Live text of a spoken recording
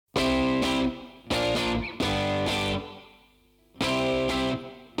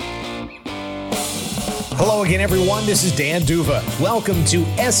Hello again, everyone. This is Dan Duva. Welcome to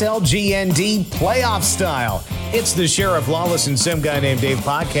SLGND Playoff Style. It's the Sheriff Lawless and Some Guy Named Dave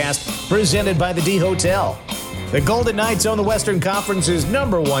podcast presented by the D Hotel. The Golden Knights own the Western Conference's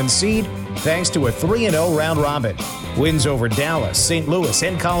 #1 seed thanks to a 3-0 round robin. Wins over Dallas, St. Louis,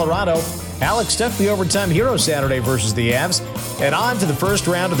 and Colorado. Alex took the overtime hero Saturday versus the Avs. And on to the first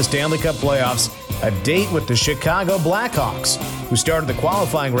round of the Stanley Cup playoffs, a date with the Chicago Blackhawks, who started the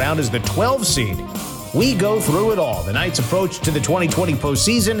qualifying round as the 12 seed. We go through it all. The Knights' approach to the 2020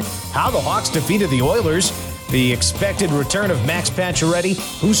 postseason, how the Hawks defeated the Oilers, the expected return of Max Pacioretty,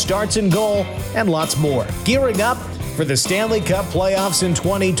 who starts in goal, and lots more. Gearing up for the Stanley Cup playoffs in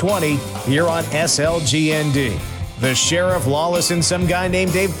 2020 here on SLGND. The Sheriff Lawless and Some Guy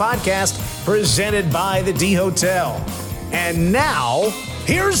Named Dave podcast presented by the D Hotel. And now,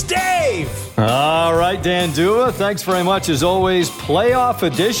 here's Dave. All right, Dan Duva, thanks very much. As always, playoff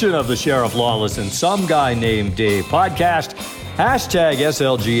edition of the Sheriff Lawless and Some Guy Named Dave podcast. Hashtag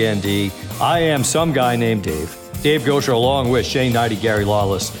SLGND. I am Some Guy Named Dave. Dave Gosher along with Shane Knighty, Gary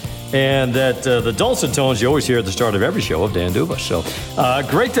Lawless. And that the dulcet tones you always hear at the start of every show of Dan Duva. So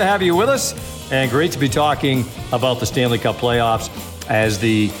great to have you with us and great to be talking about the Stanley Cup playoffs as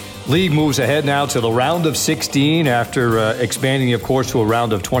the league moves ahead now to the round of 16 after expanding, of course, to a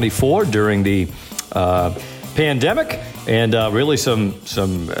round of 24 during the pandemic. And really some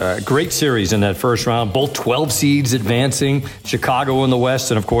great series in that first round. Both 12 seeds advancing, Chicago in the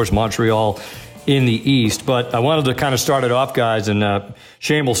West and, of course, Montreal in the East. But I wanted to kind of start it off, guys, and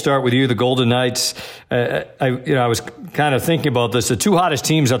Shane, we'll start with you, the Golden Knights. I was kind of thinking about this. The two hottest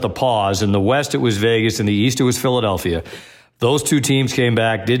teams at the pause. In the West, it was Vegas. In the East, it was Philadelphia. Those two teams came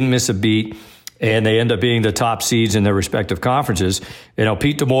back, didn't miss a beat, and they end up being the top seeds in their respective conferences. You know,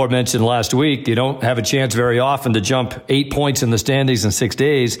 Pete DeBoer mentioned last week, you don't have a chance very often to jump 8 points in the standings in 6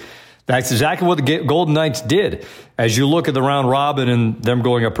 days. That's exactly what the Golden Knights did. As you look at the round robin and them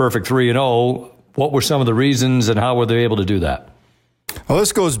going a perfect 3-0, what were some of the reasons and how were they able to do that? Well,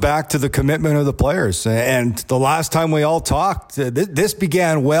 this goes back to the commitment of the players. And the last time we all talked, this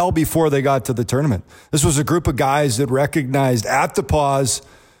began well before they got to the tournament. This was a group of guys that recognized at the pause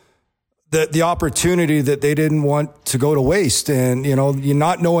the opportunity that they didn't want to go to waste. And, you know, you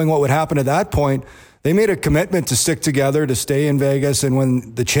not knowing what would happen at that point, they made a commitment to stick together, to stay in Vegas. And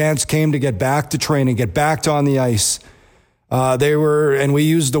when the chance came to get back to training, get back on the ice, they were, and we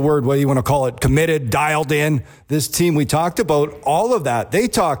used the word, what do you want to call it, committed, dialed in. This team, we talked about all of that. They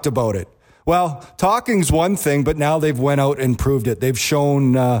talked about it. Well, talking's one thing, but now they've went out and proved it. They've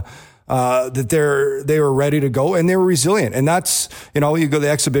shown that they were ready to go and they were resilient. And that's, you know, you go to the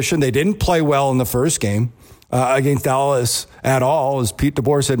exhibition. They didn't play well in the first game against Dallas at all. As Pete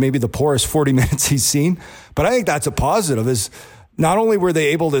DeBoer said, maybe the poorest 40 minutes he's seen. But I think that's a positive, is not only were they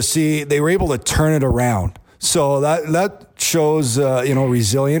able to see, they were able to turn it around. So that shows,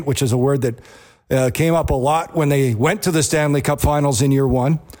 resilient, which is a word that came up a lot when they went to the Stanley Cup Finals in year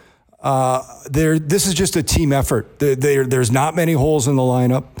one. This is just a team effort. There's not many holes in the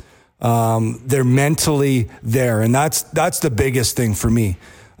lineup. They're mentally there, and that's the biggest thing for me.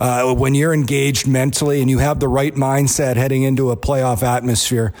 When you're engaged mentally and you have the right mindset heading into a playoff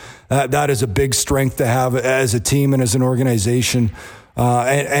atmosphere, that is a big strength to have as a team and as an organization.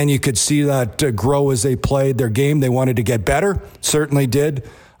 And you could see that grow as they played their game. They wanted to get better, certainly did.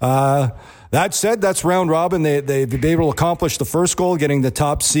 That said, that's round robin. They've been able to accomplish the first goal, getting the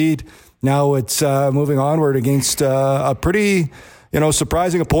top seed. Now it's moving onward against a pretty,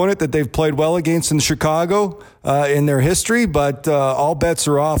 surprising opponent that they've played well against in Chicago in their history. But all bets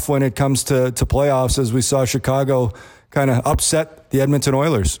are off when it comes to playoffs, as we saw Chicago kind of upset the Edmonton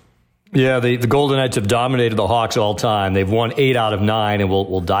Oilers. Yeah, the Golden Knights have dominated the Hawks all time. They've won 8 out of 9, and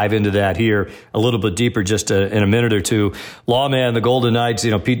we'll dive into that here a little bit deeper just in a minute or two. Lawman, the Golden Knights,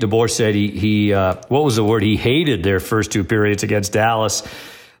 Pete DeBoer said he what was the word? He hated their first 2 periods against Dallas.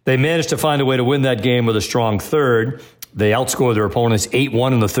 They managed to find a way to win that game with a strong third. They outscored their opponents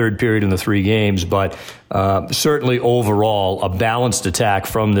 8-1 in the third period in the 3 games, but certainly overall a balanced attack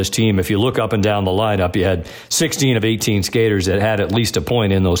from this team. If you look up and down the lineup, you had 16 of 18 skaters that had at least a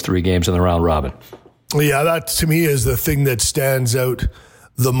point in those 3 games in the round robin. Yeah, that to me is the thing that stands out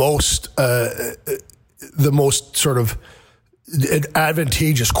the most sort of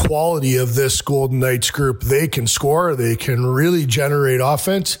advantageous quality of this Golden Knights group. They can score, they can really generate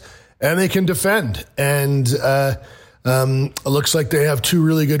offense, and they can defend. And it looks like they have 2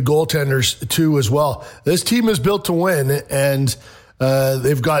 really good goaltenders too as well. This team is built to win, and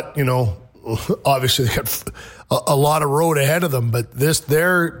they've got, obviously they got a lot of road ahead of them, but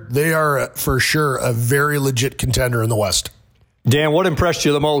they are for sure a very legit contender in the West. Dan, what impressed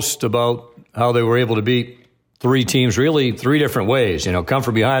you the most about how they were able to beat three teams really three different ways. Come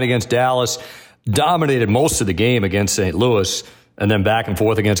from behind against Dallas, dominated most of the game against St. Louis, and then back and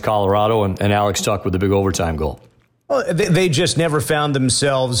forth against Colorado, and Alex Tuch with the big overtime goal. Well, they just never found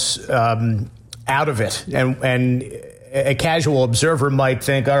themselves out of it. And a casual observer might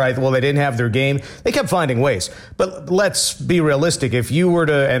think, all right, well, they didn't have their game. They kept finding ways. But let's be realistic. If you were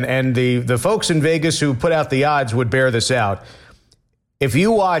to, and the folks in Vegas who put out the odds would bear this out. If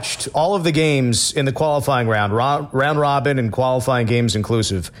you watched all of the games in the qualifying round robin and qualifying games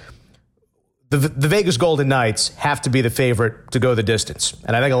inclusive, the Vegas Golden Knights have to be the favorite to go the distance.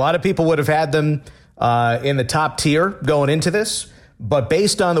 And I think a lot of people would have had them in the top tier going into this. But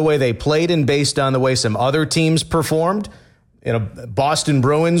based on the way they played and based on the way some other teams performed, Boston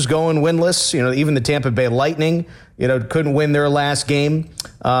Bruins going winless, even the Tampa Bay Lightning, couldn't win their last game.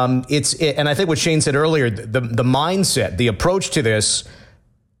 And I think what Shane said earlier, the mindset, the approach to this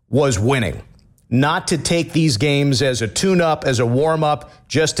was winning, not to take these games as a tune-up, as a warm-up,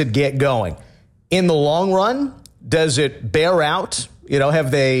 just to get going. In the long run, does it bear out?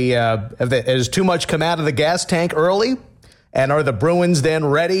 Has too much come out of the gas tank early? And are the Bruins then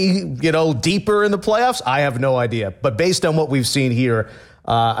ready, deeper in the playoffs? I have no idea. But based on what we've seen here,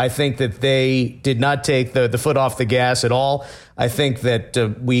 I think that they did not take the foot off the gas at all. I think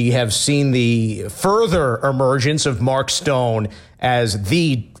that we have seen the further emergence of Mark Stone as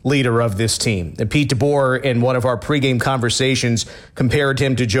the leader of this team. And Pete DeBoer, in one of our pregame conversations, compared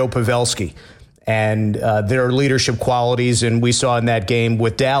him to Joe Pavelski and their leadership qualities. And we saw in that game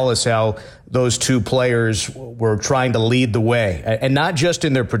with Dallas how those two players were trying to lead the way, and not just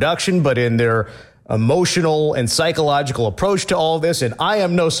in their production, but in their emotional and psychological approach to all this. And I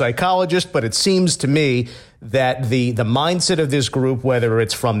am no psychologist, but it seems to me that the mindset of this group, whether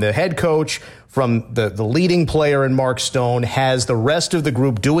it's from the head coach, from the leading player in Mark Stone, has the rest of the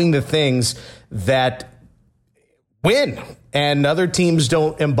group doing the things that win. And other teams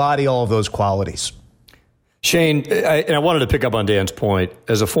don't embody all of those qualities. Shane, I wanted to pick up on Dan's point.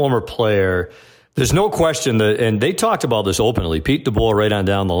 As a former player, there's no question that, and they talked about this openly, Pete DeBoer right on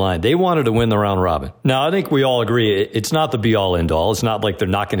down the line, they wanted to win the round robin. Now, I think we all agree it's not the be-all, end-all. It's not like they're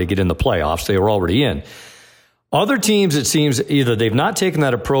not going to get in the playoffs. They were already in. Other teams, it seems, either they've not taken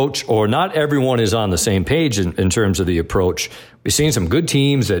that approach or not everyone is on the same page in terms of the approach. We've seen some good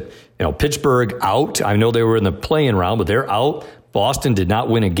teams that, Pittsburgh out. I know they were in the play-in round, but they're out. Boston did not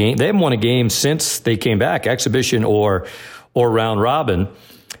win a game. They haven't won a game since they came back, exhibition or round robin.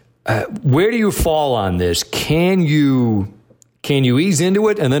 Where do you fall on this? Can you ease into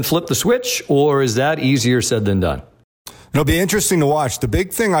it and then flip the switch, or is that easier said than done? It'll be interesting to watch. The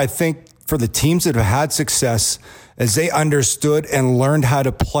big thing, I think, for the teams that have had success is they understood and learned how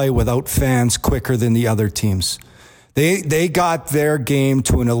to play without fans quicker than the other teams. They got their game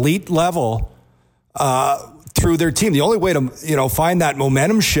to an elite level through their team. The only way to find that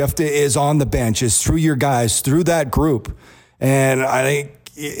momentum shift is on the bench, is through your guys, through that group. And I think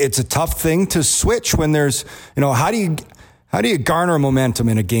it's a tough thing to switch when there's, how do you garner momentum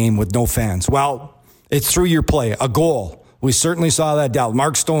in a game with no fans? Well, it's through your play, a goal. We certainly saw that.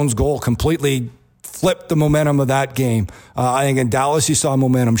 Mark Stone's goal completely flipped the momentum of that game. I think in Dallas, you saw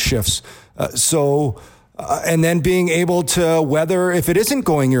momentum shifts. And then being able to weather if it isn't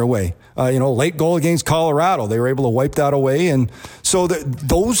going your way. Late goal against Colorado, they were able to wipe that away. And so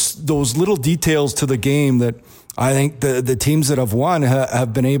those little details to the game that I think the teams that have won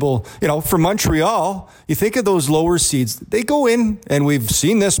have been able, for Montreal, you think of those lower seeds, they go in, and we've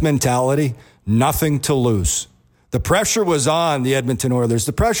seen this mentality, nothing to lose. The pressure was on the Edmonton Oilers.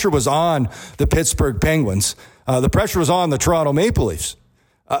 The pressure was on the Pittsburgh Penguins. The pressure was on the Toronto Maple Leafs.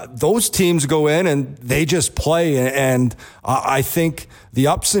 Those teams go in and they just play. And I think the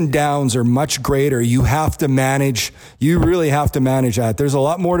ups and downs are much greater. You really have to manage that. There's a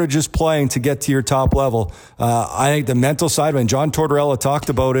lot more to just playing to get to your top level. I think the mental side, and John Tortorella talked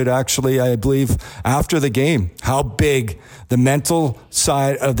about it actually, I believe, after the game, how big the mental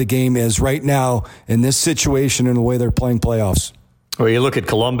side of the game is right now in this situation and the way they're playing playoffs. Well, you look at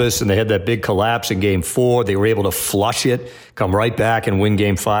Columbus, and they had that big collapse in Game 4. They were able to flush it, come right back and win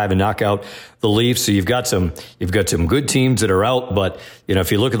Game 5 and knock out the Leafs. So you've got some good teams that are out. But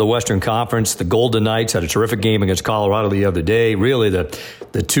if you look at the Western Conference, the Golden Knights had a terrific game against Colorado the other day. Really,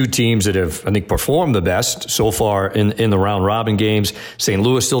 the two teams that have, I think, performed the best so far in the round robin games. St.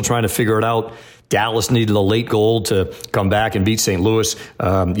 Louis still trying to figure it out. Dallas needed a late goal to come back and beat St. Louis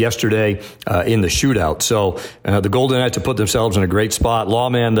yesterday in the shootout. So the Golden Knights have put themselves in a great spot.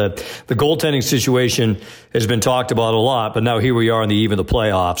 Lawman, the goaltending situation has been talked about a lot, but now here we are in the eve of the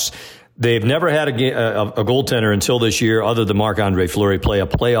playoffs. They've never had a goaltender until this year, other than Marc-Andre Fleury, play a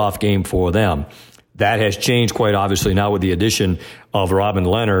playoff game for them. That has changed quite obviously now with the addition of Robin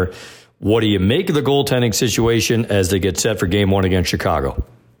Lehner. What do you make of the goaltending situation as they get set for Game 1 against Chicago?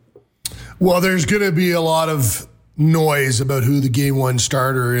 Well, there's going to be a lot of noise about who the Game 1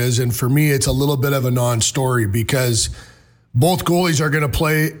 starter is, and for me, it's a little bit of a non-story because both goalies are going to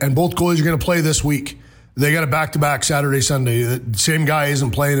play, and both goalies are going to play this week. They got a back-to-back Saturday, Sunday. The same guy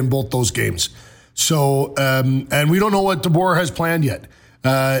isn't playing in both those games. So, and we don't know what DeBoer has planned yet.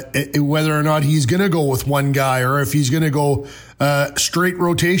 Whether or not he's going to go with one guy or if he's going to go straight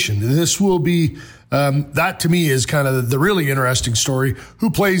rotation. This will be, that to me is kind of the really interesting story. Who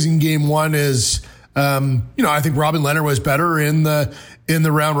plays in Game 1 is, I think Robin Lehner was better in the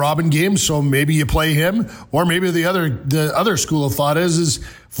round robin game, so maybe you play him, or maybe the other school of thought is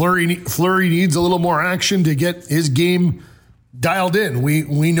Fleury needs a little more action to get his game dialed in.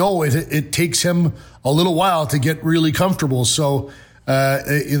 We know it takes him a little while to get really comfortable. So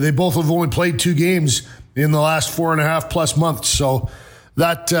they both have only played 2 games in the last 4.5 plus months. So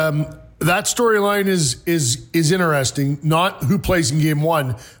that storyline is interesting. Not who plays in Game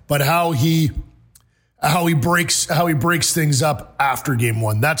 1, but how he breaks things up after Game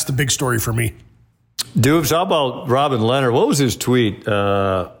 1. That's the big story for me. Dubes, how about Robin Lehner? What was his tweet?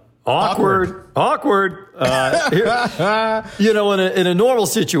 Awkward. In a normal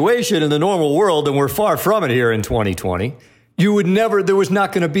situation, in the normal world, and we're far from it here in 2020, there was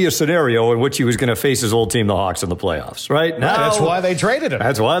not going to be a scenario in which he was going to face his old team, the Hawks, in the playoffs, right? Now, that's why they traded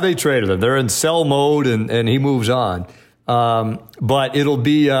him. They're in sell mode, and he moves on. But it'll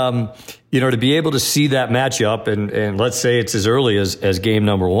be, to be able to see that matchup, and let's say it's as early as game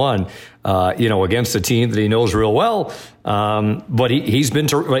number 1, against a team that he knows real well. But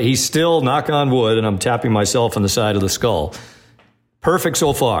he's still, knock on wood, and I'm tapping myself on the side of the skull, perfect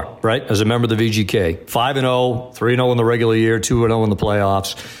so far, right? As a member of the VGK, 5-0, 3-0 in the regular year, 2-0 in the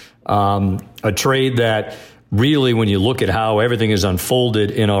playoffs. A trade that really, when you look at how everything is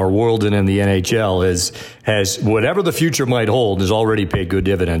unfolded in our world and in the NHL, has whatever the future might hold, has already paid good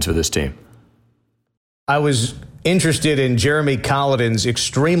dividends for this team. I was interested in Jeremy Colliton's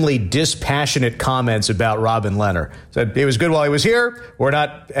extremely dispassionate comments about Robin Lehner. Said he was good while he was here. We're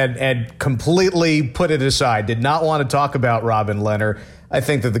not, and completely put it aside. Did not want to talk about Robin Lehner. I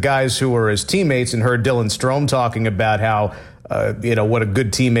think that the guys who were his teammates and heard Dylan Strome talking about how what a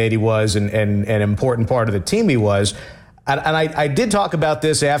good teammate he was and an important part of the team he was. And I did talk about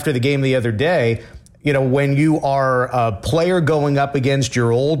this after the game the other day. When you are a player going up against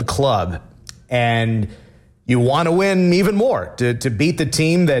your old club and you want to win even more, to beat the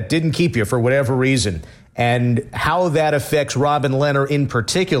team that didn't keep you for whatever reason, and how that affects Robin Lehner in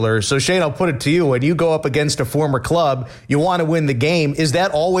particular. So, Shane, I'll put it to you. When you go up against a former club, you want to win the game. Is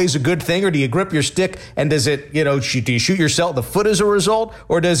that always a good thing, or do you grip your stick and does it, do you shoot yourself in the foot as a result,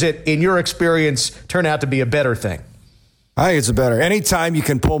 or does it, in your experience, turn out to be a better thing? I think it's better. Anytime you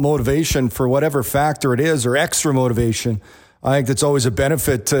can pull motivation for whatever factor it is, or extra motivation, I think that's always a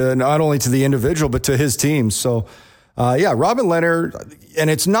benefit to not only to the individual, but to his team. So, Robin Lehner, and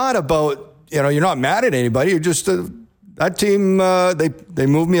it's not about, you're not mad at anybody. You're just, that team, they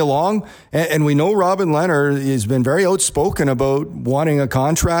moved me along. And we know Robin Lehner has been very outspoken about wanting a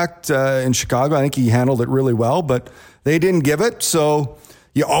contract in Chicago. I think he handled it really well, but they didn't give it. So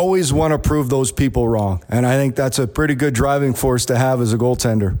you always want to prove those people wrong. And I think that's a pretty good driving force to have as a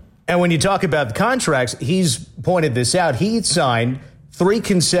goaltender. And when you talk about the contracts, he's pointed this out. He signed 3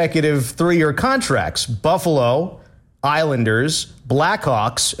 consecutive 3-year contracts: Buffalo, Islanders,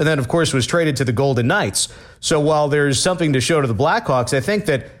 Blackhawks, and then, of course, was traded to the Golden Knights. So while there's something to show to the Blackhawks, I think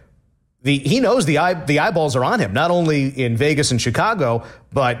that he knows the eyeballs are on him, not only in Vegas and Chicago,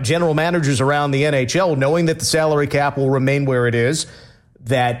 but general managers around the NHL, knowing that the salary cap will remain where it is,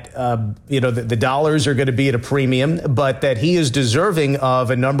 that the dollars are going to be at a premium, but that he is deserving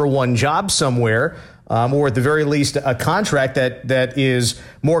of a number 1 job somewhere, or at the very least a contract that is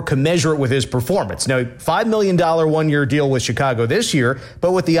more commensurate with his performance. Now, $5 million 1-year deal with Chicago this year,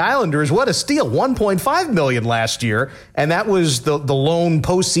 but with the Islanders, what a steal! $1.5 million last year, and that was the lone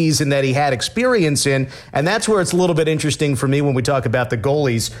postseason that he had experience in, and that's where it's a little bit interesting for me when we talk about the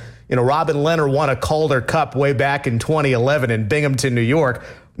goalies. Robin Lehner won a Calder Cup way back in 2011 in Binghamton, New York.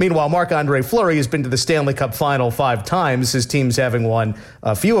 Meanwhile, Marc-Andre Fleury has been to the Stanley Cup final 5 times, his teams having won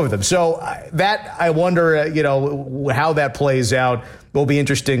a few of them. So that, I wonder, how that plays out will be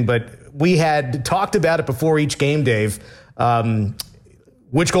interesting. But we had talked about it before each game, Dave,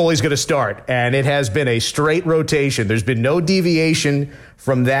 which goalie's going to start. And it has been a straight rotation. There's been no deviation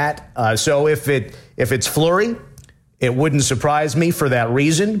from that. So if it's Fleury, It wouldn't surprise me for that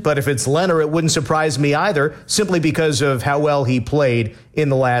reason, but if it's Leonard, it wouldn't surprise me either, simply because of how well he played in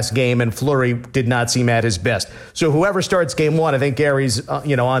the last game, and Fleury did not seem at his best. So whoever starts game one, I think Gary's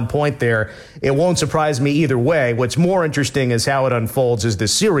on point there. It won't surprise me either way. What's more interesting is how it unfolds as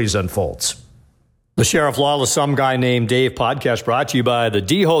this series unfolds. The Sheriff Lawless, Some Guy Named Dave podcast brought to you by the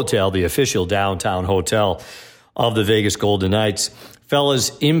D Hotel, the official downtown hotel of the Vegas Golden Knights.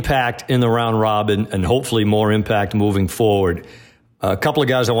 Fellas, impact in the round robin and hopefully more impact moving forward. A couple of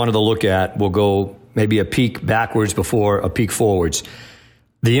guys I wanted to look at. We'll go maybe a peek backwards before a peek forwards.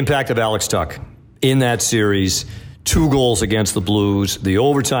 The impact of Alex Tuch in that series, 2 goals against the Blues, the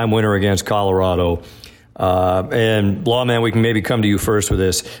overtime winner against Colorado. And Lawman, we can maybe come to you first with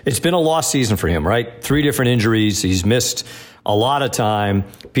this. It's been a lost season for him, right? 3 different injuries. He's missed a lot of time.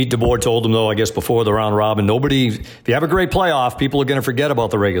 Pete DeBoer told him, though, I guess before the round robin, if you have a great playoff, people are going to forget about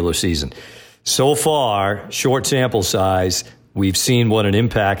the regular season. So far, short sample size, we've seen what an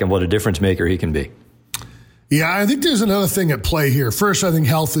impact and what a difference maker he can be. Yeah, I think there's another thing at play here. First, I think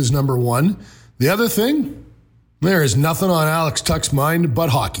health is number one. The other thing, there is nothing on Alex Tuch's mind but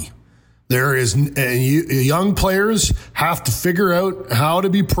hockey. There is young players have to figure out how to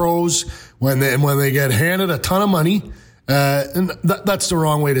be pros when they get handed a ton of money. And that's the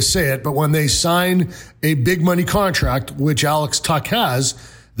wrong way to say it, but when they sign a big money contract, which Alex Tuch has,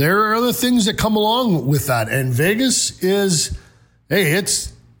 there are other things that come along with that. And Vegas is,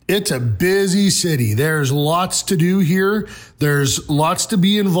 it's a busy city. There's lots to do here. There's lots to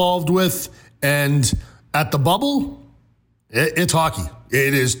be involved with. And at the bubble, it's hockey.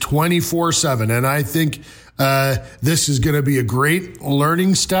 It is 24/7. And I think this is going to be a great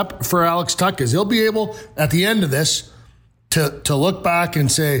learning step for Alex Tuch, because he'll be able, at the end of this, to look back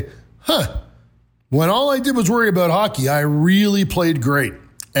and say, when all I did was worry about hockey, I really played great.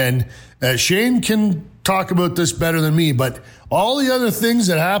 And Shane can talk about this better than me, but all the other things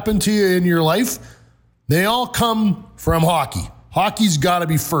that happen to you in your life, they all come from hockey. Hockey's got to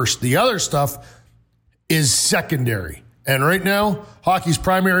be first. The other stuff is secondary. And right now, hockey's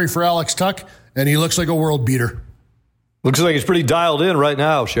primary for Alex Tuch, and he looks like a world beater. Looks like he's pretty dialed in right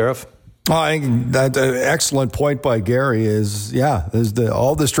now, Sheriff. I think that's an excellent point by Gary is,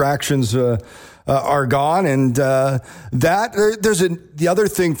 all distractions are gone. And the other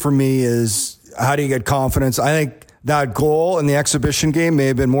thing for me is, how do you get confidence? I think that goal in the exhibition game may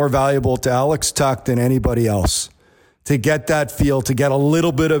have been more valuable to Alex Tuch than anybody else. To get that feel, to get a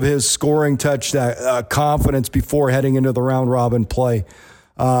little bit of his scoring touch, that confidence before heading into the round robin play.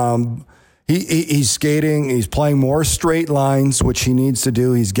 He's skating. He's playing more straight lines, which he needs to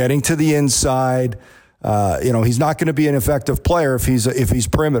do. He's getting to the inside. He's not going to be an effective player if he's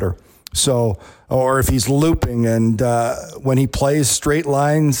perimeter. So, or if he's looping. And when he plays straight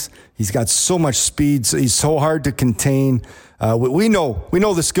lines, he's got so much speed. So he's so hard to contain. We know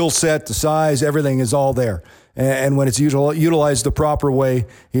the skill set, the size, everything is all there. And when it's utilized the proper way,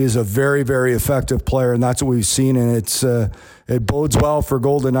 he is a very, very effective player, and that's what we've seen. And it bodes well for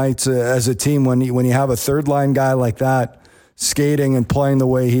Golden Knights as a team when you have a third line guy like that skating and playing the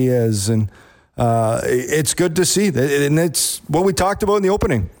way he is, and it's good to see. And it's what we talked about in the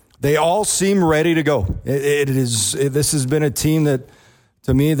opening. They all seem ready to go. This has been a team that,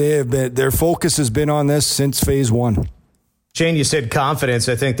 to me, their focus has been on this since phase one. Shane, you said confidence.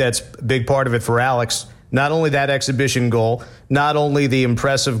 I think that's a big part of it for Alex. Not only that exhibition goal, not only the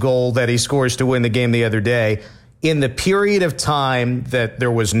impressive goal that he scores to win the game the other day. In the period of time that there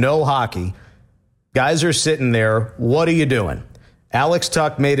was no hockey, guys are sitting there. What are you doing? Alex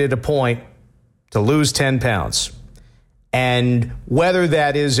Tuch made it a point to lose 10 pounds. And whether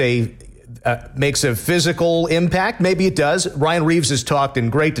that is makes a physical impact, maybe it does. Ryan Reeves has talked in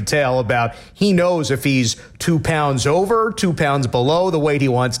great detail about he knows if he's 2 pounds over, 2 pounds below the weight he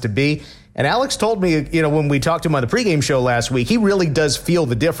wants to be. And Alex told me, when we talked to him on the pregame show last week, he really does feel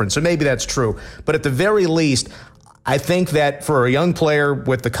the difference. So maybe that's true. But at the very least, I think that for a young player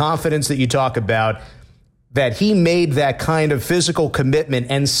with the confidence that you talk about, that he made that kind of physical commitment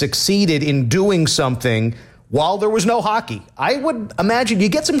and succeeded in doing something while there was no hockey. I would imagine you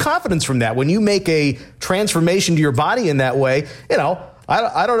get some confidence from that when you make a transformation to your body in that way.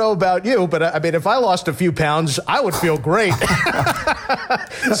 I don't know about you, but I mean, if I lost a few pounds, I would feel great.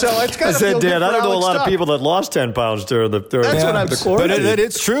 So it's kind of Dan, I don't know a lot of people that lost 10 pounds during the quarantine. But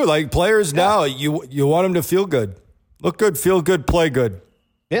it's true. Like players now, you want them to feel good, look good, feel good, play good.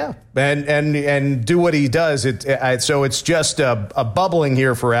 Yeah, and do what he does. So it's just a bubbling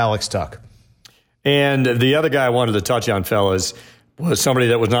here for Alex Tuch. And the other guy I wanted to touch on, fellas, was somebody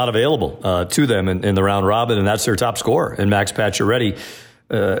that was not available to them in the round robin, and that's their top scorer, and Max Pacioretty.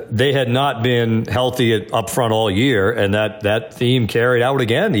 they had not been healthy up front all year, and that theme carried out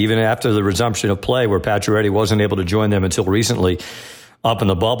again, even after the resumption of play, where Pacioretty wasn't able to join them until recently up in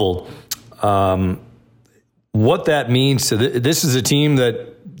the bubble. What that means to this is a team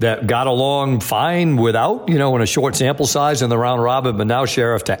that got along fine without, in a short sample size in the round robin, but now,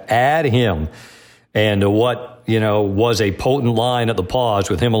 Sheriff, to add him and to what, was a potent line at the pause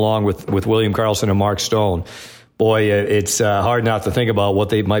with him along with William Karlsson and Mark Stone. Boy, it's hard not to think about what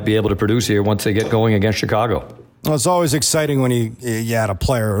they might be able to produce here once they get going against Chicago. Well, it's always exciting when you had a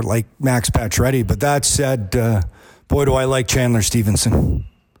player like Max Pacioretty. But that said, boy, do I like Chandler Stevenson.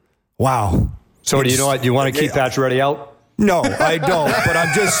 Wow. So do you want to keep Pacioretty out? No, I don't. But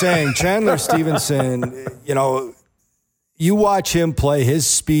I'm just saying, Chandler Stevenson, you watch him play, his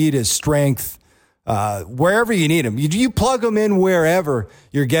speed, his strength, wherever you need him. You plug him in wherever,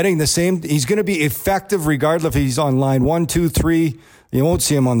 you're getting the same. He's going to be effective regardless if he's on line 1, 2, 3. You won't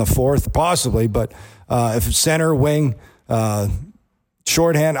see him on the 4th, possibly. But if it's center, wing,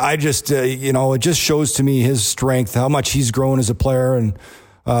 shorthand, I just, it just shows to me his strength, how much he's grown as a player, and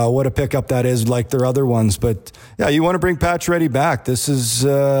what a pickup that is, like their other ones. But yeah, you want to bring Pacioretty back. This is,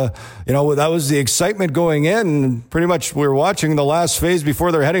 that was the excitement going in. Pretty much we were watching the last phase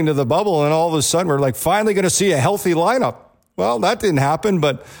before they're heading to the bubble, and all of a sudden we're like finally going to see a healthy lineup. Well, that didn't happen,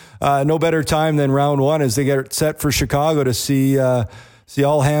 but no better time than round one as they get set for Chicago to see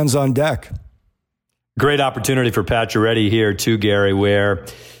all hands on deck. Great opportunity for Pacioretty here too, Gary, where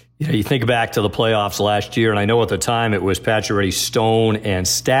you think back to the playoffs last year, and I know at the time it was Pacioretty, Stone, and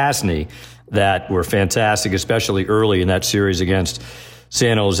Stastny that were fantastic, especially early in that series against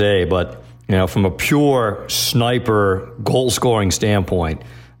San Jose. But from a pure sniper goal-scoring standpoint,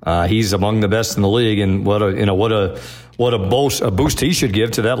 he's among the best in the league, and what a boost he should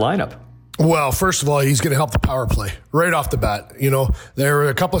give to that lineup. Well, first of all, he's going to help the power play right off the bat. There were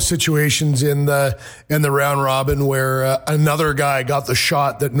a couple of situations in the round robin where another guy got the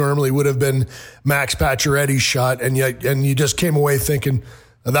shot that normally would have been Max Pacioretty's shot, and you just came away thinking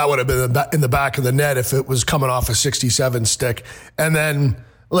that would have been in the back of the net if it was coming off a 67 stick. And then,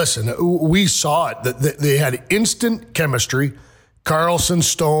 listen, we saw it that they had instant chemistry, Karlsson,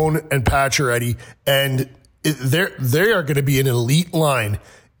 Stone, and Pacioretty, and they are going to be an elite line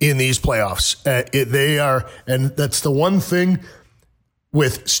in these playoffs. They are, and that's the one thing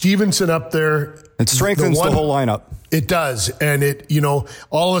with Stevenson up there. It strengthens the whole lineup. It does. And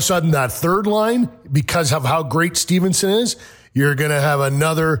all of a sudden that third line, because of how great Stevenson is, you're going to have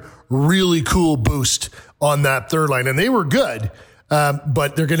another really cool boost on that third line. And they were good,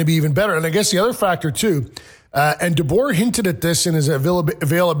 but they're going to be even better. And I guess the other factor too, and DeBoer hinted at this in his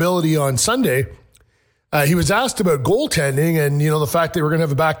availability on Sunday. He was asked about goaltending and, the fact that we're going to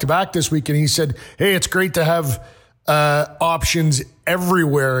have a back-to-back this week. And he said, hey, it's great to have options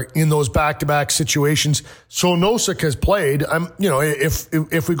everywhere in those back-to-back situations. So Nosek has played.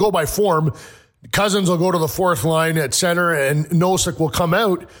 If we go by form, Cousins will go to the 4th line at center and Nosek will come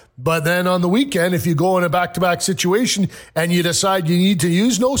out. But then on the weekend, if you go in a back-to-back situation and you decide you need to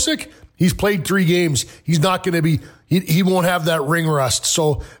use Nosek, he's played 3 games. He's not going to be... He won't have that ring rust.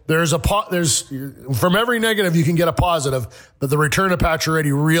 So there's from every negative you can get a positive, but the return of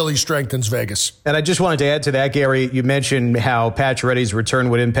Pacioretty really strengthens Vegas. And I just wanted to add to that, Gary, you mentioned how Pacioretty's return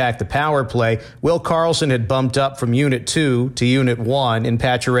would impact the power play. Will Karlsson had bumped up from Unit 2 to Unit 1 in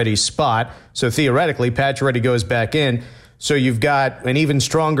Pacioretty's spot. So theoretically, Pacioretty goes back in. So you've got an even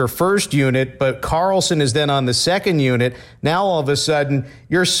stronger first unit, but Karlsson is then on the second unit. Now all of a sudden,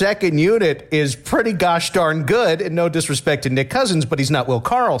 your second unit is pretty gosh darn good, and no disrespect to Nick Cousins, but he's not Will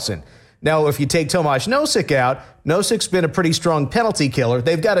Karlsson. Now, if you take Tomáš Nosek out, Nosek's been a pretty strong penalty killer.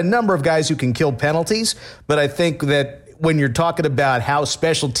 They've got a number of guys who can kill penalties, but I think that when you're talking about how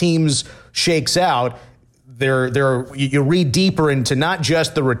special teams shakes out, you read deeper into not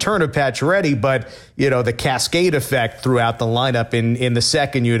just the return of Pacioretty, but the cascade effect throughout the lineup in the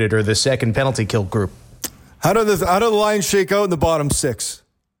second unit or the second penalty kill group. How do the lines shake out in the bottom 6?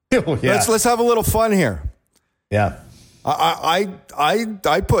 Yeah. Let's have a little fun here. Yeah,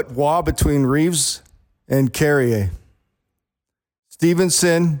 I put Waugh between Reeves and Carrier,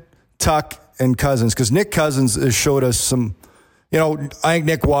 Stevenson, Tuck, and Cousins, because Nick Cousins has showed us some. I think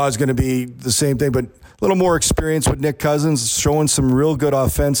Nick Waugh is going to be the same thing, but a little more experience with Nick Cousins, showing some real good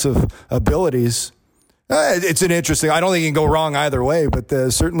offensive abilities. It's an interesting. I don't think you can go wrong either way, but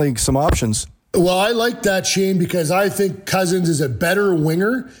there's certainly some options. Well, I like that, Shane, because I think Cousins is a better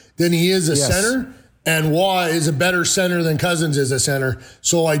winger than he is a center, and Waugh is a better center than Cousins is a center.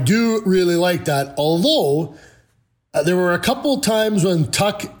 So I do really like that. Although there were a couple times when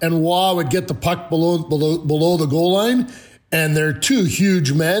Tuck and Waugh would get the puck below the goal line, and they're two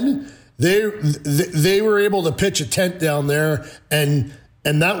huge men. They were able to pitch a tent down there, and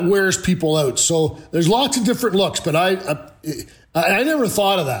that wears people out. So there's lots of different looks, but I never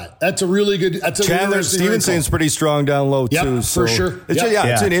thought of that. That's a really good. That's a Chandler Stevenson's pretty strong down low too. So for sure.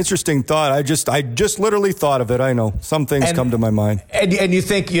 It's an interesting thought. I just literally thought of it. I know some things come to my mind. And you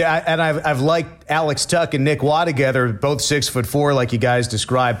think, and I've liked Alex Tuch and Nick Waugh together, both 6'4", like you guys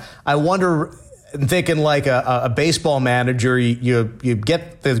described. I wonder, thinking like a baseball manager, you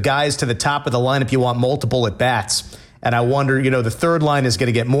get the guys to the top of the lineup. You want multiple at bats, and I wonder, the third line is going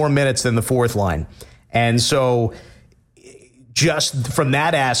to get more minutes than the fourth line, and so. Just from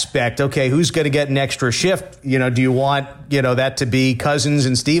that aspect, okay, who's going to get an extra shift? Do you want, that to be Cousins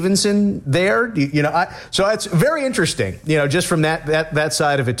and Stevenson there? So it's very interesting, just from that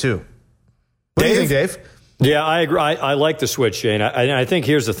side of it too. What do you think, Dave? Yeah, I agree. I like the switch, Shane. I think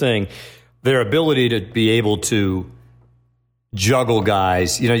here's the thing. Their ability to be able to juggle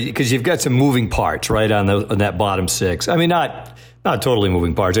guys, because you've got some moving parts, right, on that bottom six. I mean, not totally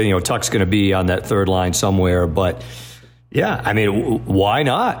moving parts. Tuck's going to be on that third line somewhere, but... Yeah, I mean, why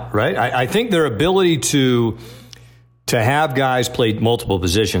not, right? I think their ability to have guys play multiple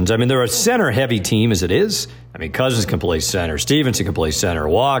positions. I mean, they're a center-heavy team as it is. I mean, Cousins can play center, Stevenson can play center,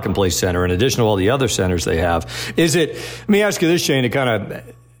 Waugh can play center, in addition to all the other centers they have. Let me ask you this, Shane, to kind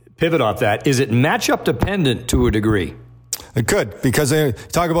of pivot off that. Is it matchup dependent to a degree? It could, because they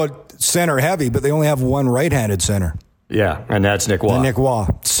talk about center-heavy, but they only have one right-handed center. Yeah, and that's Nick Waugh.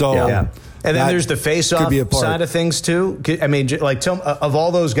 So... Yeah. And then there's the face-off side of things, too. I mean, like of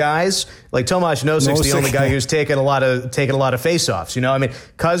all those guys, like Tomas Nosik's the only guy who's taken a lot of face-offs. I mean,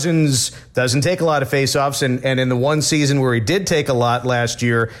 Cousins doesn't take a lot of face-offs, and in the one season where he did take a lot last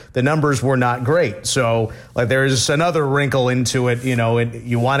year, the numbers were not great. So, like, there's another wrinkle into it. And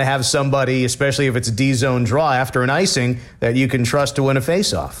you want to have somebody, especially if it's a D-zone draw after an icing, that you can trust to win a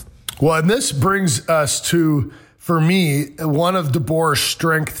face-off. Well, and this brings us to, for me, one of DeBoer's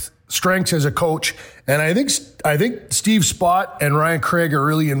strengths as a coach, and I think Steve Spott and Ryan Craig are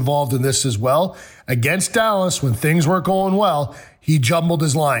really involved in this as well. Against Dallas, when things weren't going well, he jumbled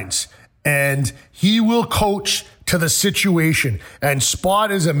his lines, and he will coach to the situation. And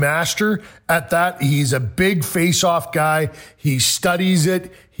Spott is a master at that. He's a big face-off guy. He studies it.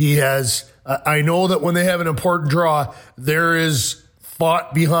 He has. I know that when they have an important draw, there is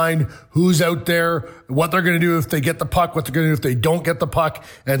thought behind who's out there, what they're going to do if they get the puck, what they're going to do if they don't get the puck,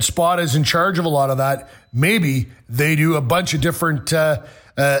 and Spott is in charge of a lot of that. Maybe they do a bunch of different,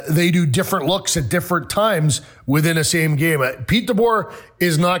 they do different looks at different times within a same game. Pete DeBoer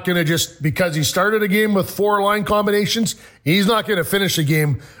is not going to just, because he started a game with 4 line combinations, he's not going to finish a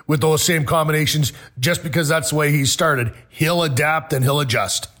game with those same combinations just because that's the way he started. He'll adapt and he'll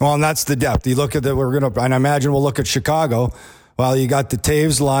adjust. Well, and that's the depth. You look at and I imagine we'll look at Chicago. Well, you got the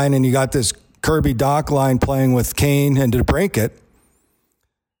Taves line and you got this Kirby Dach line playing with Kane and DeBrincat.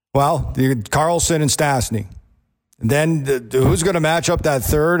 Well, you got Carlson and Stastny. Then who's going to match up that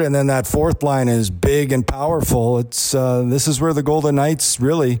third? And then that fourth line is big and powerful. It's this is where the Golden Knights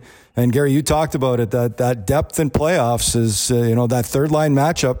really, and Gary, you talked about it, that depth in playoffs is, that third line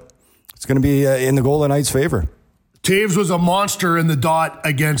matchup. It's going to be in the Golden Knights' favor. Taves was a monster in the dot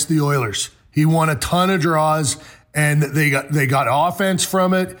against the Oilers. He won a ton of draws. And they got offense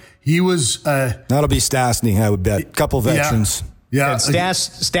from it. He was that'll be Stastny, I would bet. Couple veterans. Yeah.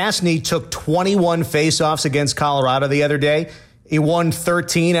 Stastny took 21 faceoffs against Colorado the other day. He won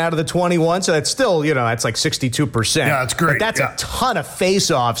 13 out of the 21, so that's still, that's like 62%. Yeah, that's great. But that's a ton of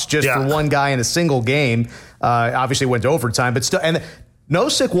faceoffs just for one guy in a single game. Obviously went to overtime, but still. And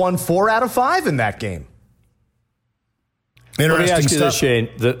Nosik won 4 out of 5 in that game. Interesting. Let me ask you this, Shane.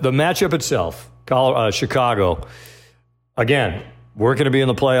 The matchup itself. Chicago, again, we're going to be in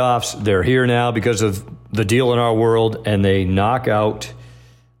the playoffs. They're here now because of the deal in our world, and they knock out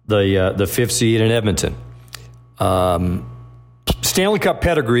the 5th seed in Edmonton. Stanley Cup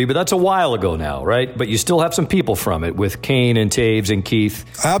pedigree, but that's a while ago now, right? But you still have some people from it with Kane and Taves and Keith.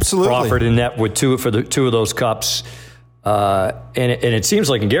 Absolutely. Crawford and net with two of those cups. And it seems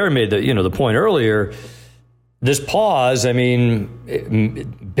like, and Gary made the point earlier, this pause, I mean,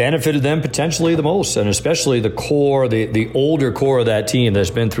 it benefited them potentially the most, and especially the core, the older core of that team that's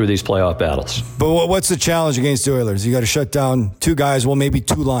been through these playoff battles. But what's the challenge against the Oilers? You got to shut down 2 guys, well, maybe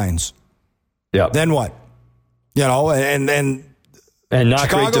 2 lines. Yeah. Then what? And not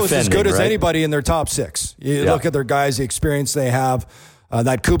Chicago's as good as right? anybody in their top 6. You look at their guys, the experience they have.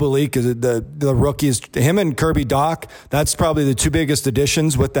 That Kubalik, the rookies, him and Kirby Dach, that's probably the 2 biggest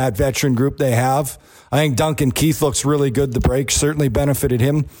additions with that veteran group they have. I think Duncan Keith looks really good. The break certainly benefited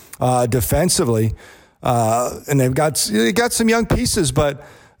him defensively. And they got some young pieces, but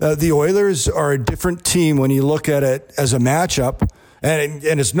the Oilers are a different team when you look at it as a matchup. And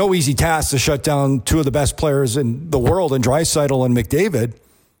it's no easy task to shut down two of the best players in the world in Draisaitl and McDavid.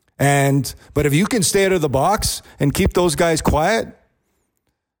 But if you can stay out of the box and keep those guys quiet,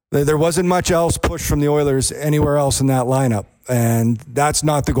 there wasn't much else pushed from the Oilers anywhere else in that lineup. And that's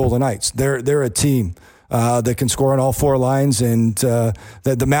not the Golden Knights. They're a team that can score on all four lines, and the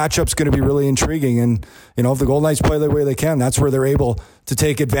matchup's going to be really intriguing. And, if the Golden Knights play the way they can, that's where they're able to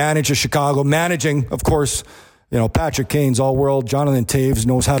take advantage of Chicago, managing, of course, Patrick Kane's all-world. Jonathan Toews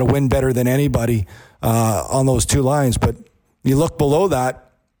knows how to win better than anybody on those two lines. But you look below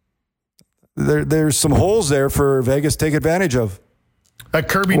that, there's some holes there for Vegas to take advantage of.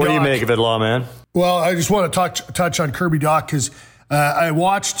 Kirby what Dach. do you make of it, Lawman? Well, I just want to touch on Kirby Dach because I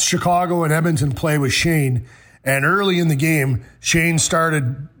watched Chicago and Edmonton play with Shane, and early in the game, Shane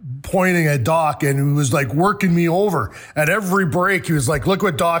started pointing at Dach and was like working me over. At every break, he was like, look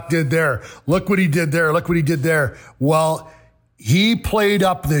what Dach did there. Look what he did there. Look what he did there. Well, he played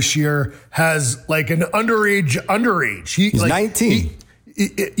up this year, has like an underage. He's 19.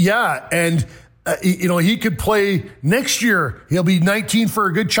 Yeah, and he could play next year. He'll be 19 for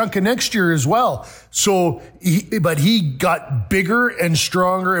a good chunk of next year as well. So, but he got bigger and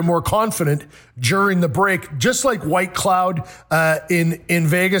stronger and more confident during the break, just like White Cloud in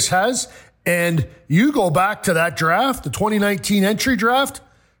Vegas has. And you go back to that draft, the 2019 entry draft,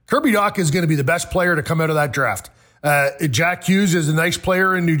 Kirby Dach is going to be the best player to come out of that draft. Jack Hughes is a nice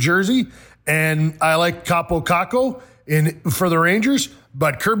player in New Jersey, and I like Capo Caco for the Rangers,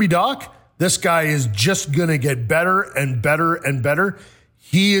 but Kirby Dach, this guy is just going to get better and better and better.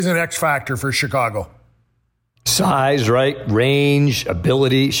 He is an X factor for Chicago. Size, right? Range,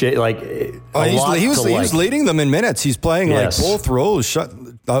 ability, he was leading them in minutes. He's playing like both rows,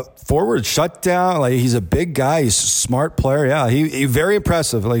 forward, shut down. Like, he's a big guy. He's a smart player. Yeah, he very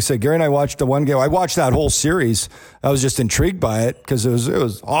impressive. Like I said, Gary and I watched the one game. I watched that whole series. I was just intrigued by it because it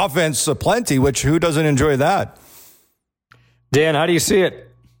was offense aplenty, which who doesn't enjoy that? Dan, how do you see it?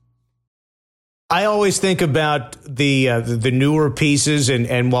 I always think about the newer pieces,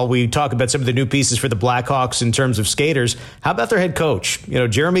 and while we talk about some of the new pieces for the Blackhawks in terms of skaters, how about their head coach?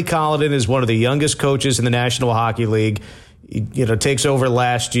 Jeremy Colliton is one of the youngest coaches in the National Hockey League. He, takes over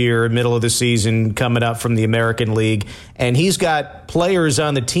last year, middle of the season, coming up from the American League, and he's got players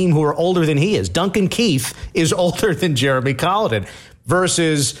on the team who are older than he is. Duncan Keith is older than Jeremy Colliton.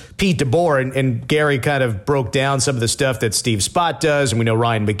 Versus Pete DeBoer, and Gary kind of broke down some of the stuff that Steve Spott does, and we know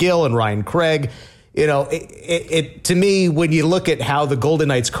Ryan McGill and Ryan Craig. To me, when you look at how the Golden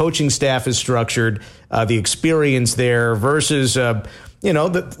Knights coaching staff is structured, the experience there versus,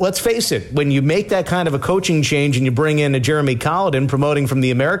 let's face it, when you make that kind of a coaching change and you bring in a Jeremy Colliton promoting from the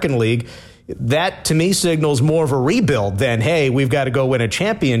American League, that to me signals more of a rebuild than, hey, we've got to go win a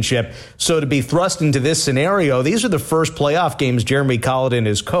championship. So to be thrust into this scenario, these are the first playoff games Jeremy Colliton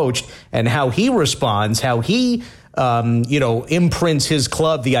has coached, and how he responds, how he imprints his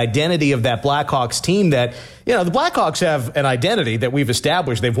club, the identity of that Blackhawks team that, the Blackhawks have an identity that we've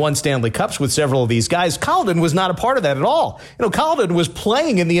established. They've won Stanley Cups with several of these guys. Colliton was not a part of that at all. Colliton was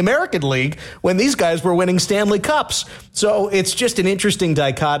playing in the American League when these guys were winning Stanley Cups. So it's just an interesting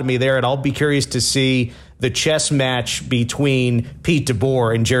dichotomy there, and I'll be curious to see the chess match between Pete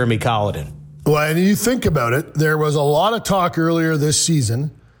DeBoer and Jeremy Colliton. Well, and you think about it, there was a lot of talk earlier this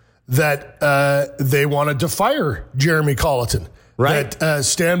season that they wanted to fire Jeremy Colliton. Right. That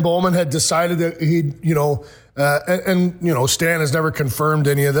Stan Bowman had decided that he'd, Stan has never confirmed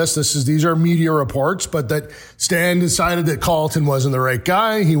any of this. These are media reports, but that Stan decided that Colliton wasn't the right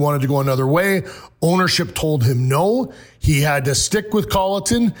guy. He wanted to go another way. Ownership told him no. He had to stick with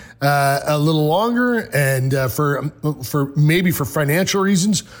Colliton a little longer, and for financial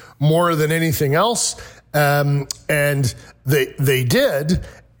reasons more than anything else. And they did.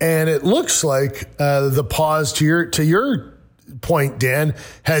 And it looks like the pause to your point, Dan,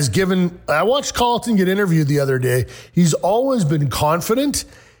 has given. I watched Colliton get interviewed the other day. He's always been confident.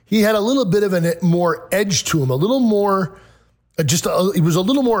 He had a little bit of a more edge to him, a little more. He was a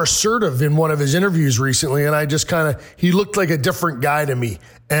little more assertive in one of his interviews recently, and I just he looked like a different guy to me.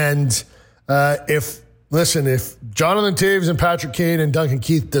 And if Jonathan Toews and Patrick Kane and Duncan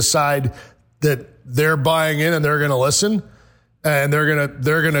Keith decide that they're buying in and they're going to listen, and they're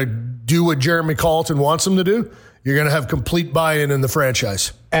gonna do what Jeremy Colliton wants them to do, you're gonna have complete buy-in in the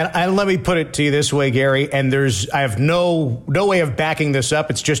franchise. And let me put it to you this way, Gary, and I have no way of backing this up.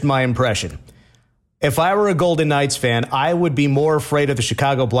 It's just my impression. If I were a Golden Knights fan, I would be more afraid of the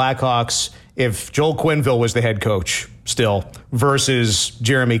Chicago Blackhawks if Joel Quenneville was the head coach still versus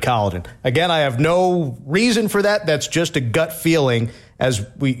Jeremy Colliton. Again, I have no reason for that. That's just a gut feeling as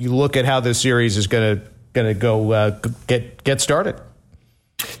we look at how this series is going to go get started.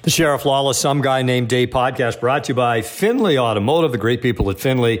 The Sheriff Lawless, Some Guy Named Dave podcast brought to you by Findlay Automotive, the great people at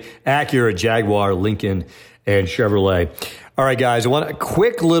Findlay, Acura, Jaguar, Lincoln, and Chevrolet. All right, guys, I want a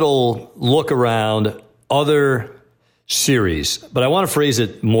quick little look around other series, but I want to phrase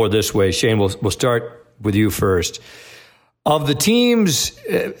it more this way. Shane, we'll start with you first. Of the teams,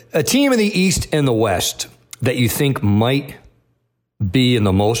 a team in the East and the West that you think might be in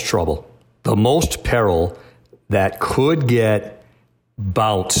the most trouble, the most peril, that could get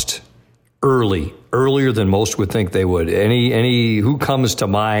bounced earlier than most would think they would. Any who comes to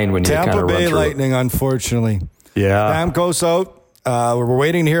mind when you kind of run through Tampa Bay Lightning, unfortunately. Yeah. Stamkos out. We're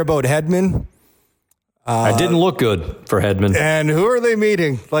waiting to hear about Hedman. It didn't look good for Hedman. And who are they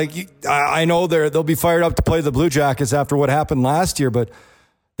meeting? I know they'll be fired up to play the Blue Jackets after what happened last year, but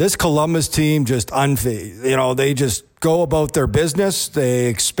this Columbus team just unfazed. They just go about their business. They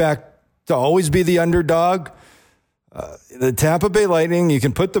expect to always be the underdog. The Tampa Bay Lightning, you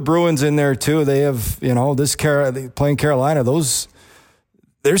can put the Bruins in there too. They have, playing Carolina. There's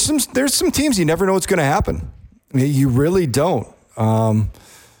some teams you never know what's going to happen. You really don't.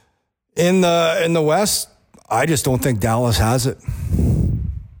 In the West, I just don't think Dallas has it.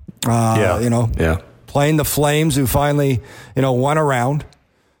 Playing the Flames, who finally, won a round.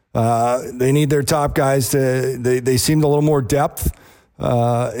 They need their top guys they seemed a little more depth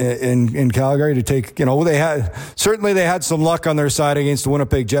in Calgary to take, they had some luck on their side against the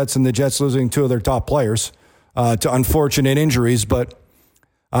Winnipeg Jets, and the Jets losing two of their top players to unfortunate injuries. But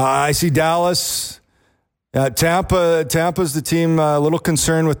I see Dallas. Tampa's the team a little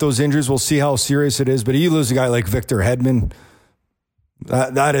concerned with those injuries. We'll see how serious it is. But you lose a guy like Victor Hedman,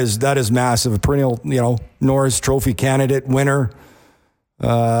 that is massive. A perennial, Norris Trophy candidate, winner.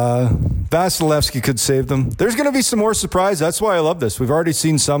 Vasilevsky could save them. There's going to be some more surprise. That's why I love this. We've already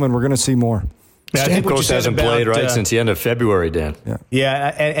seen some, and we're going to see more. Yeah, Stamkos hasn't played since the end of February, Dan.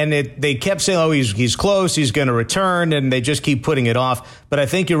 And they kept saying, he's close, he's going to return, and they just keep putting it off. But I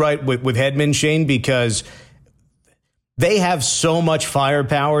think you're right with Hedman, Shane, because they have so much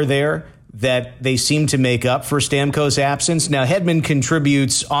firepower there that they seem to make up for Stamkos' absence. Now, Hedman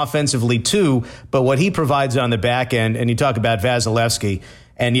contributes offensively too, but what he provides on the back end, and you talk about Vasilevsky,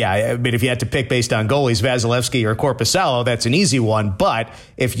 and if you had to pick based on goalies, Vasilevsky or Korpisalo, that's an easy one. But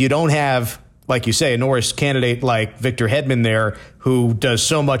if you don't have, like you say, a Norris candidate like Victor Hedman there, who does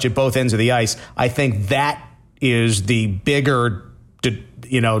so much at both ends of the ice, I think that is the bigger,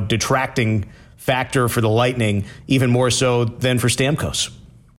 detracting factor for the Lightning, even more so than for Stamkos.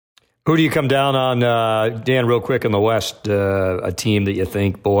 Who do you come down on, Dan, real quick in the West, a team that you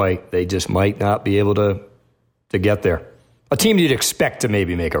think, boy, they just might not be able to get there? A team you'd expect to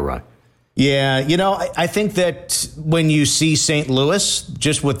maybe make a run. Yeah, I think that when you see St. Louis,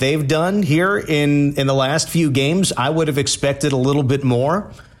 just what they've done here in the last few games, I would have expected a little bit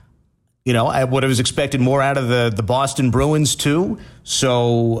more. I would have expected more out of the Boston Bruins too.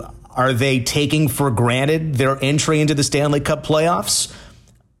 So are they taking for granted their entry into the Stanley Cup playoffs?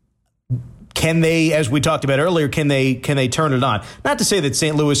 Can they, as we talked about earlier, can they turn it on? Not to say that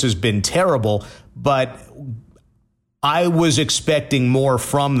St. Louis has been terrible, but I was expecting more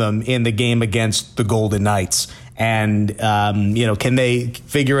from them in the game against the Golden Knights. And, can they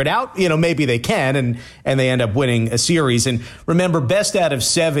figure it out? Maybe they can, and they end up winning a series. And remember, best out of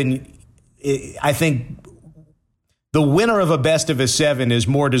 7, I think the winner of a best of a 7 is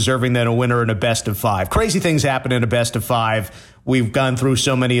more deserving than a winner in a best of 5. Crazy things happen in a best of 5. We've gone through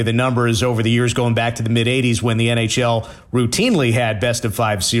so many of the numbers over the years, going back to the mid-'80s when the NHL routinely had best of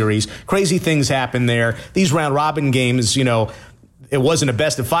 5 series. Crazy things happen there. These round-robin games, it wasn't a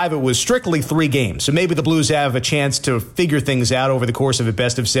best of 5. It was strictly 3 games. So maybe the Blues have a chance to figure things out over the course of a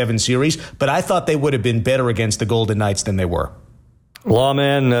best of 7 series. But I thought they would have been better against the Golden Knights than they were.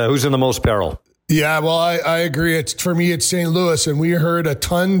 Lawman, who's in the most peril? Yeah, well, I agree. For me, it's St. Louis, and we heard a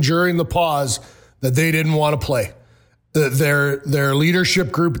ton during the pause that they didn't want to play. Their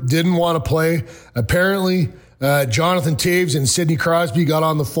leadership group didn't want to play. Apparently, Jonathan Toews and Sidney Crosby got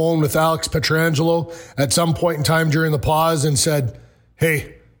on the phone with Alex Pietrangelo at some point in time during the pause and said,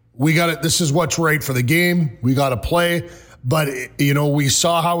 hey, we got it. This is what's right for the game. We got to play. But, we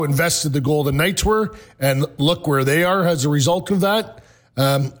saw how invested the Golden Knights were, and look where they are as a result of that.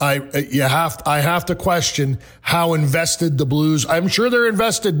 I have to question how invested the Blues. I'm sure they're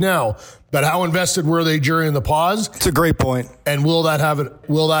invested now, but how invested were they during the pause? It's a great point. And will that have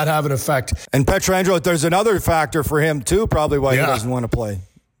an effect? And Pietrangelo, there's another factor for him too, probably why he doesn't want to play.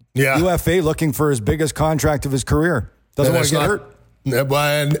 Yeah. UFA looking for his biggest contract of his career. Doesn't want to get hurt. And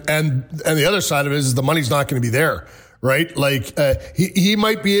the other side of it is the money's not going to be there, right? Like he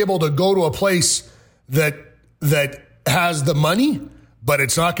might be able to go to a place that has the money, but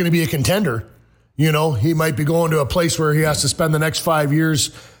it's not going to be a contender. You know, he might be going to a place where he has to spend the next 5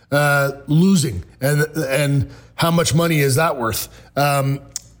 years losing, and how much money is that worth?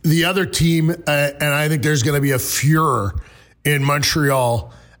 The other team, and I think there's going to be a furor in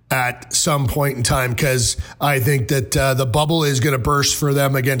Montreal at some point in time, because I think that the bubble is going to burst for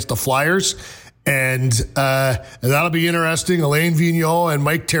them against the Flyers. And that'll be interesting. Alain Vigneault and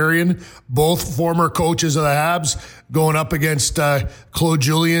Mike Therrien, both former coaches of the Habs, going up against Claude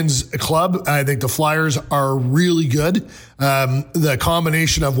Julien's club. I think the Flyers are really good. The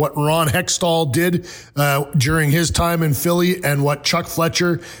combination of what Ron Hextall did during his time in Philly and what Chuck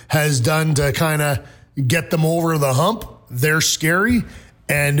Fletcher has done to kind of get them over the hump, they're scary.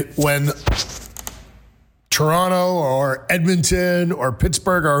 And when Toronto or Edmonton or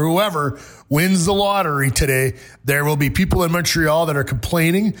Pittsburgh or whoever wins the lottery today, there will be people in Montreal that are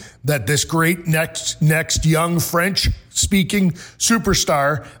complaining that this great next young French-speaking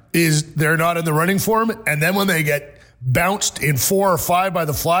superstar they're not in the running for him. And then when they get bounced in 4 or 5 by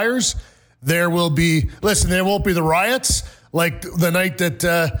the Flyers, there won't be the riots like the night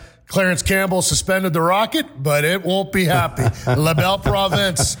that Clarence Campbell suspended the Rocket, but it won't be happy. La Belle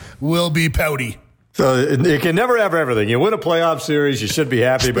Province will be pouty. So you can never have everything. You win a playoff series, you should be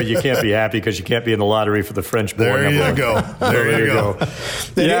happy, but you can't be happy because you can't be in the lottery for the French boy. There you go. There you go.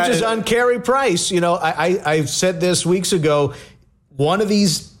 The ninjas on Carey Price. You know, I said this weeks ago. One of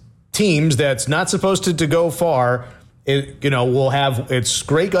these teams that's not supposed to go far, will have it's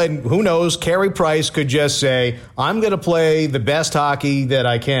great. Who knows? Carey Price could just say, "I'm going to play the best hockey that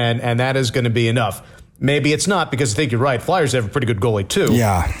I can, and that is going to be enough." Maybe it's not, because I think you're right. Flyers have a pretty good goalie too.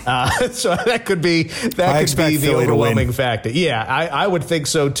 Yeah. So that could be the overwhelming factor. Yeah, I would think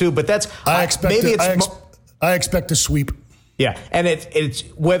so too. But I expect a sweep. Yeah, and it's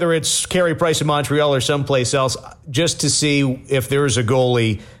whether it's Carey Price in Montreal or someplace else, just to see if there's a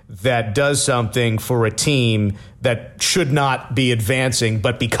goalie that does something for a team that should not be advancing,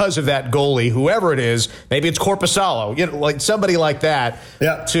 but because of that goalie, whoever it is, maybe it's Korpisalo, like somebody like that,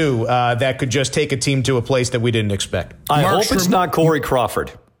 too, that could just take a team to a place that we didn't expect. I hope it's not Corey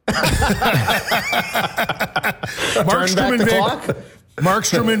Crawford.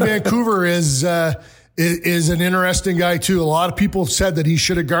 Markstrom in Vancouver is an interesting guy too. A lot of people said that he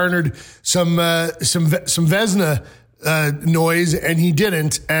should have garnered some Vezina noise, and he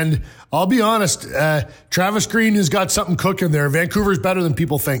didn't. And I'll be honest, Travis Green has got something cooking there. Vancouver's better than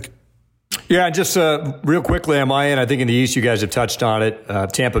people think. Yeah, just real quickly on my end, I think in the East you guys have touched on it.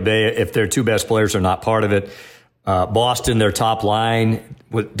 Tampa Bay, if their 2 best players are not part of it. Boston, their top line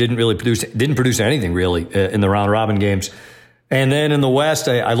didn't produce anything really in the round robin games. And then in the West,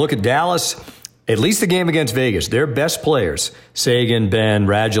 I look at Dallas. At least the game against Vegas, their best players, Sagan, Ben,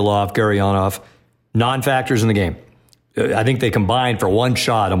 Radulov, Gurianov, non-factors in the game. I think they combined for 1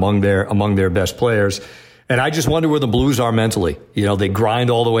 shot among their best players. And I just wonder where the Blues are mentally. You know, they grind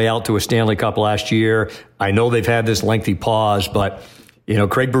all the way out to a Stanley Cup last year. I know they've had this lengthy pause, but,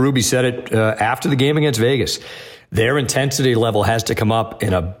 Craig Berube said it after the game against Vegas. Their intensity level has to come up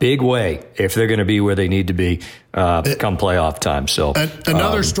in a big way if they're going to be where they need to be come playoff time. So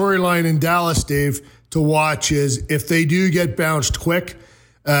another storyline in Dallas, Dave, to watch is if they do get bounced quick.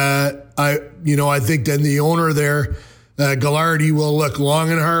 I think then the owner there, Ghilardi, will look long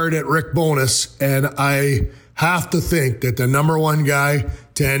and hard at Rick Bowness, and I have to think that the number 1 guy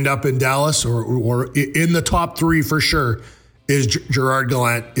to end up in Dallas or in the top 3 for sure is Gerard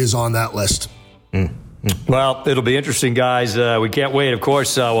Gallant is on that list. Well, it'll be interesting, guys. We can't wait. Of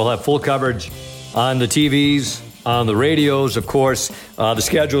course, we'll have full coverage on the TVs, on the radios, of course. The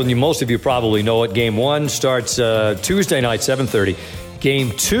schedule, and most of you probably know it. Game 1 starts Tuesday night, 7:30.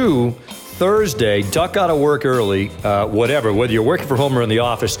 Game 2, Thursday. Duck out of work early, whether you're working from home or in the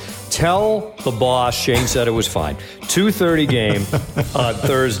office, tell the boss Shane said it was fine. 2:30 game on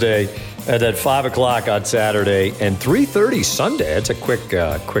Thursday, and then 5 o'clock on Saturday, and 3:30 Sunday. That's a quick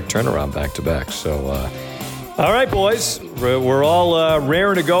turnaround back-to-back. So, all right, boys, we're all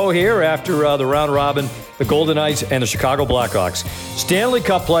raring to go here after the round robin. The Golden Knights and the Chicago Blackhawks. Stanley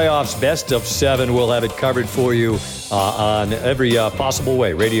Cup playoffs, best of 7. We'll have it covered for you on every possible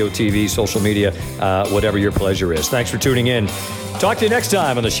way. Radio, TV, social media, whatever your pleasure is. Thanks for tuning in. Talk to you next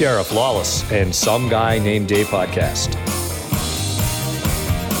time on the Sheriff Lawless and Some Guy Named Dave podcast.